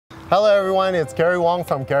Hello everyone, it's Gary Wong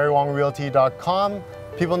from GaryWongRealty.com.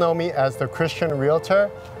 People know me as the Christian Realtor.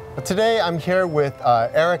 But today I'm here with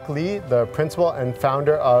Eric Lee, the principal and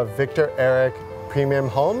founder of VictorEric Premium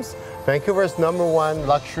Homes, Vancouver's #1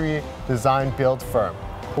 luxury design build firm.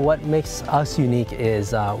 What makes us unique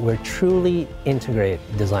is we're truly integrated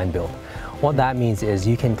design build. What that means is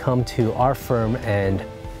you can come to our firm and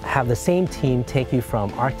have the same team take you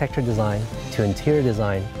from architecture design to interior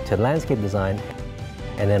design to landscape design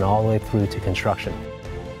and then all the way through to construction.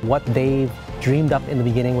 What they've dreamed up in the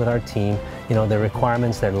beginning with our team, you know, their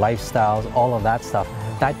requirements, their lifestyles, all of that stuff,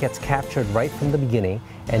 that gets captured right from the beginning,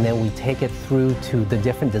 and then we take it through to the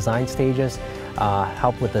different design stages,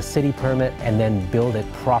 help with the city permit, and then build it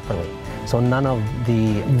properly. So none of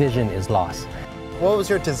the vision is lost. What was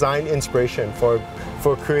your design inspiration for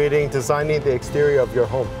designing the exterior of your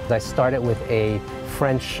home? I started with a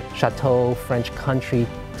French chateau, French country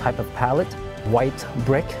type of palette. White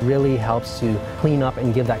brick really helps to clean up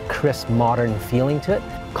and give that crisp, modern feeling to it.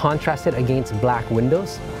 Contrast it against black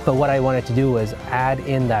windows. But what I wanted to do was add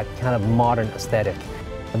in that kind of modern aesthetic.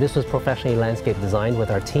 This was professionally landscape designed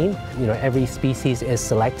with our team. You know, every species is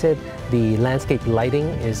selected. The landscape lighting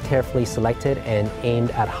is carefully selected and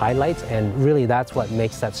aimed at highlights, and really that's what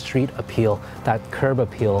makes that street appeal, that curb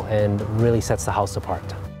appeal, and really sets the house apart.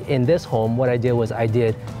 In this home, what I did was I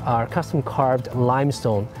did our custom carved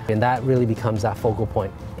limestone, and that really becomes that focal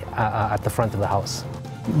point at the front of the house.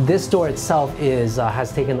 This door itself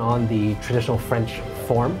has taken on the traditional French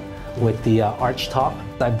form with the arch top.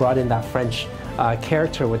 I brought in that French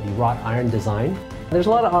character with the wrought iron design. There's a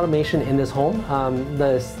lot of automation in this home.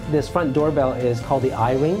 This front doorbell is called the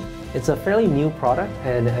iRing. It's a fairly new product,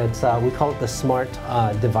 and we call it the smart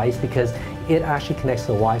device because it actually connects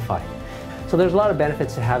to Wi-Fi. So there's a lot of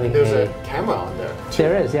benefits to having There's a camera on there too.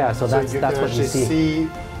 There is, yeah. So that's what you see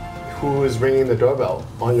who is ringing the doorbell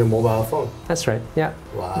on your mobile phone. That's right, yeah.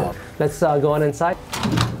 Wow. Yeah. Let's go on inside.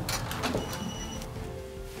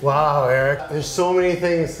 Wow, Eric. There's so many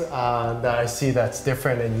things that I see that's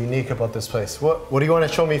different and unique about this place. What do you want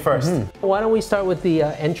to show me first? Why don't we start with the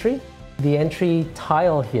entry? The entry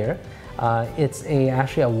tile here, it's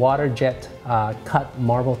actually a water jet cut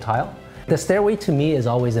marble tile. The stairway to me is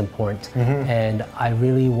always important, and I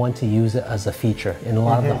really want to use it as a feature. In a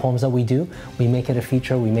lot of the homes that we do, we make it a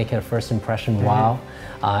feature, we make it a first impression wow,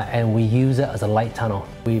 and we use it as a light tunnel.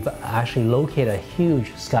 We've actually located a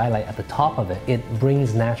huge skylight at the top of it. It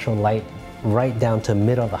brings natural light right down to the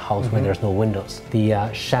middle of the house where there's no windows.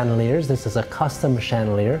 The chandeliers, this is a custom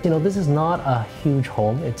chandelier. You know, this is not a huge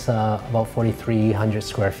home. It's about 4,300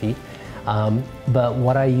 square feet. But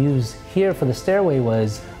what I used here for the stairway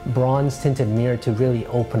was bronze tinted mirror to really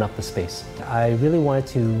open up the space. I really wanted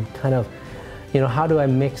to kind of, you know, how do I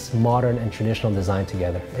mix modern and traditional design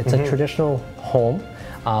together? It's a traditional home,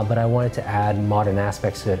 but I wanted to add modern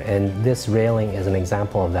aspects to it, and this railing is an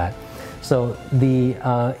example of that. So the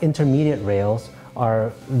intermediate rails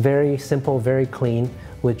are very simple, very clean,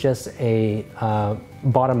 with just a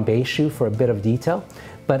bottom base shoe for a bit of detail.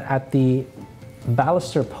 But at the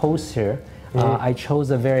baluster post here, I chose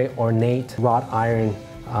a very ornate wrought iron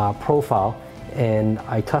profile, and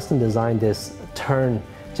I custom designed this turn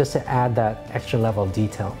just to add that extra level of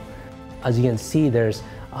detail. As you can see, there's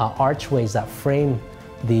archways that frame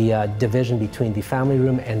the division between the family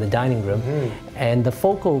room and the dining room, and the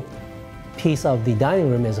focal piece of the dining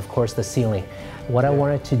room is of course the ceiling. What I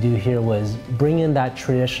wanted to do here was bring in that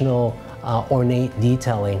traditional ornate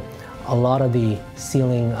detailing, a lot of the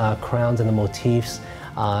ceiling crowns and the motifs,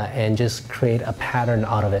 and just create a pattern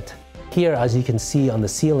out of it. Here, as you can see on the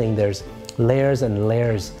ceiling, there's layers and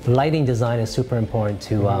layers. Lighting design is super important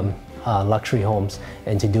to luxury homes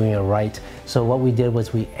and to doing it right. So what we did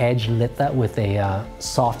was we edge lit that with a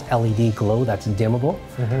soft LED glow that's dimmable,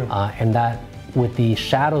 and that with the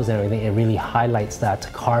shadows and everything, it really highlights that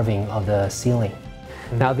carving of the ceiling.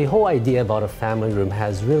 Now, the whole idea about a family room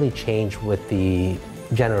has really changed with the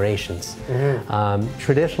generations.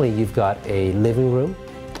 Traditionally, you've got a living room,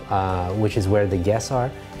 which is where the guests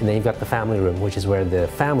are, and then you've got the family room, which is where the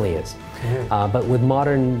family is. But with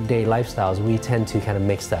modern day lifestyles, we tend to kind of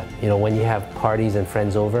mix that. You know, when you have parties and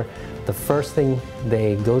friends over, the first thing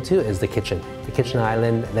they go to is the kitchen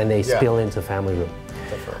island, then they spill into family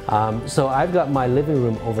room. So I've got my living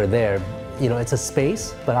room over there. You know, it's a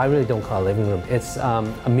space, but I really don't call it a living room. It's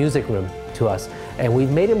a music room to us, and we've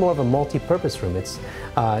made it more of a multi-purpose room. It's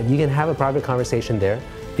you can have a private conversation there.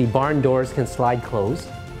 The barn doors can slide closed,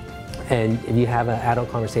 and if you have an adult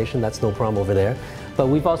conversation, that's no problem over there. But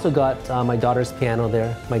we've also got my daughter's piano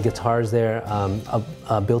there, my guitar's there,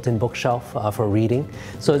 a built-in bookshelf for reading.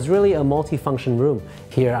 So it's really a multi-function room.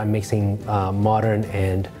 Here I'm mixing modern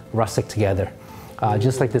and rustic together.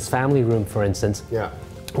 Just like this family room, for instance. Yeah.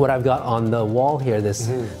 What I've got on the wall here,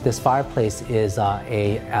 this fireplace is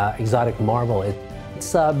a exotic marble.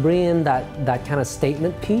 It's bringing that kind of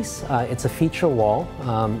statement piece. It's a feature wall.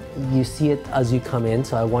 You see it as you come in,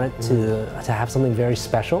 so I wanted to have something very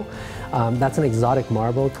special. That's an exotic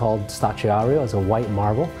marble called Stacciario. It's a white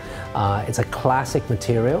marble. It's a classic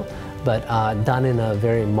material, but done in a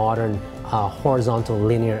very modern horizontal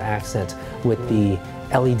linear accent with the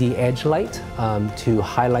LED edge light to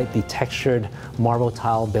highlight the textured marble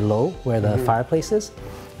tile below where the fireplace is.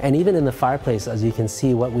 And even in the fireplace, as you can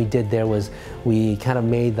see, what we did there was we kind of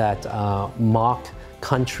made that mock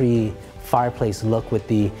country fireplace look with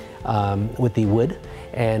the wood.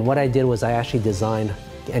 And what I did was I actually designed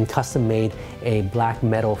and custom made a black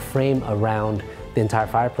metal frame around the entire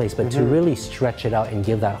fireplace, but to really stretch it out and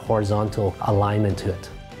give that horizontal alignment to it.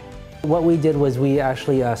 What we did was we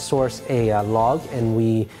actually sourced a log, and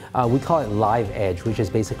we call it live edge, which is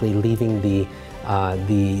basically leaving the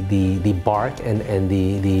bark and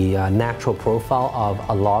the natural profile of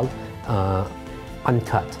a log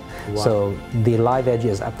uncut. Wow. So the live edge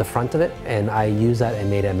is at the front of it, and I use that and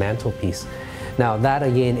made a mantelpiece. Now that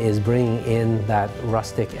again is bringing in that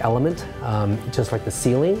rustic element, just like the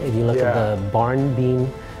ceiling. If you look at the barn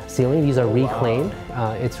beam ceiling, these are reclaimed.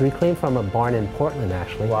 It's reclaimed from a barn in Portland,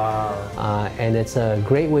 actually. Wow. And it's a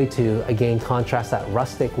great way to, again, contrast that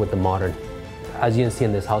rustic with the modern. As you can see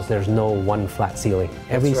in this house, there's no one flat ceiling.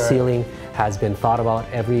 Every ceiling has been thought about.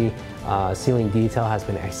 Every ceiling detail has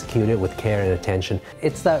been executed with care and attention.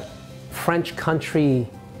 It's that French country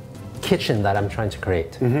kitchen that I'm trying to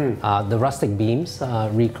create. The rustic beams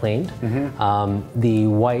reclaimed, the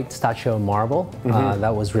white Staccio marble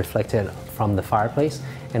that was reflected from the fireplace,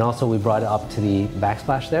 and also we brought it up to the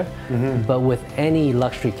backsplash there. But with any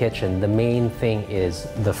luxury kitchen, the main thing is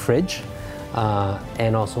the fridge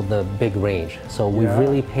and also the big range. So we've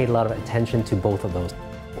really paid a lot of attention to both of those.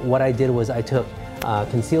 What I did was I took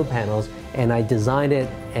concealed panels and I designed it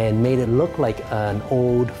and made it look like an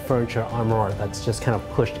old furniture armoire that's just kind of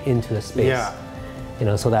pushed into the space. Yeah. You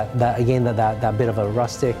know, so that again, that bit of a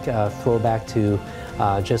rustic throwback to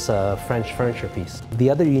just a French furniture piece. The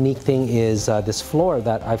other unique thing is this floor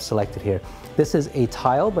that I've selected here. This is a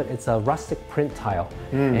tile, but it's a rustic print tile.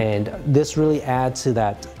 And this really adds to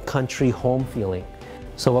that country home feeling.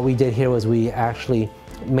 So what we did here was we actually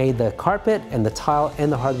made the carpet and the tile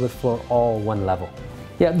and the hardwood floor all one level.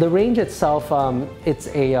 Yeah, the range itself, it's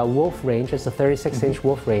a wolf range. It's a 36-inch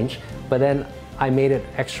wolf range, but then I made it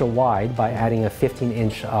extra wide by adding a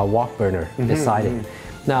 15-inch wok burner beside it.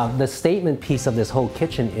 Now, the statement piece of this whole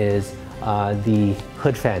kitchen is the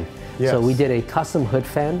hood fan. Yes. So we did a custom hood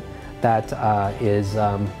fan that is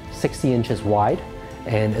 60 inches wide,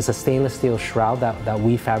 and it's a stainless steel shroud that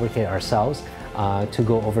we fabricate ourselves to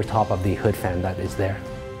go over top of the hood fan that is there.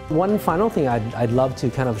 One final thing I'd love to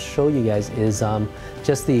kind of show you guys is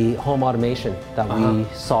just the home automation that we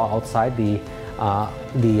saw outside, the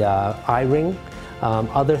iRing.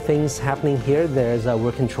 Other things happening here, there's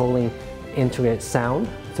we're controlling integrated sound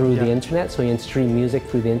through the internet, so you can stream music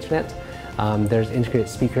through the internet. There's integrated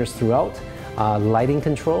speakers throughout. Lighting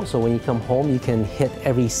control, so when you come home you can hit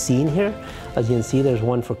every scene here. As you can see, there's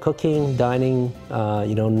one for cooking, dining,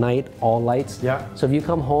 you know, night, all lights. Yeah. So if you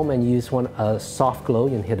come home and you just want a soft glow,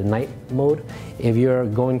 you can hit a night mode. If you're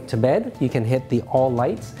going to bed, you can hit the all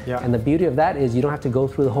lights. Yeah. And the beauty of that is you don't have to go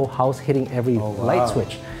through the whole house hitting every light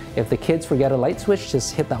switch. If the kids forget a light switch,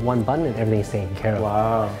 just hit that one button and everything's taken care of.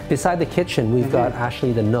 Wow. Beside the kitchen, we've got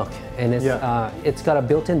actually the nook, and it's got a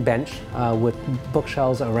built-in bench with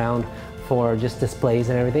bookshelves around for just displays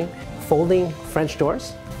and everything. Folding French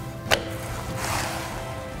doors.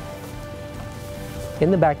 In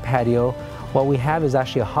the back patio, what we have is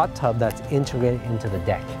actually a hot tub that's integrated into the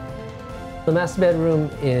deck. The master bedroom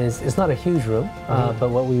is not a huge room, but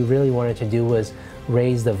what we really wanted to do was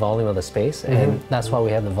raise the volume of the space, and that's why we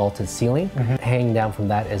have the vaulted ceiling. Hanging down from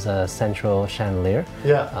that is a central chandelier,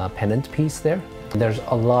 pendant piece there. There's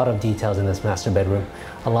a lot of details in this master bedroom,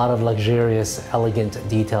 a lot of luxurious, elegant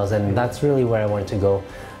details, and that's really where I wanted to go.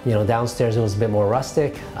 You know, downstairs it was a bit more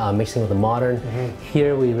rustic, mixing with the modern.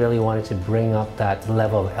 Here we really wanted to bring up that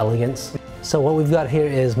level of elegance. So what we've got here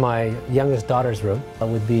is my youngest daughter's room. What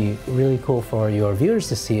would be really cool for your viewers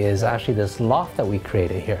to see is actually this loft that we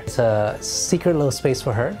created here. It's a secret little space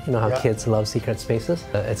for her. You know how kids love secret spaces?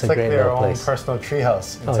 It's a great little place. It's like their own personal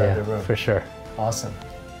treehouse inside the room. For sure. Awesome.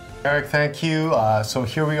 Eric, thank you. So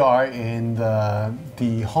here we are in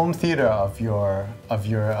the home theater of your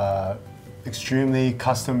extremely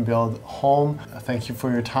custom-built home. Thank you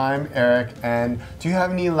for your time, Eric. And do you have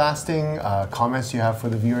any lasting comments you have for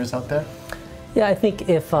the viewers out there? Yeah, I think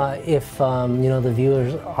if you know, the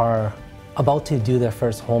viewers are about to do their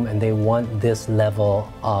first home and they want this level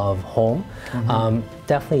of home,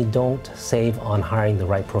 definitely don't save on hiring the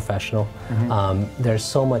right professional. There's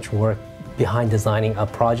so much work behind designing a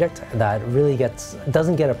project that really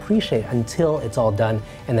doesn't get appreciated until it's all done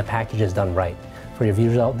and the package is done right. For your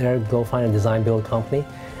viewers out there, go find a design build company.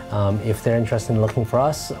 If they're interested in looking for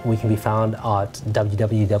us, we can be found at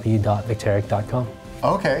www.victoreric.com.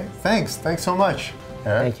 Okay, thanks so much,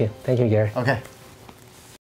 Eric. Thank you, Gary. Okay.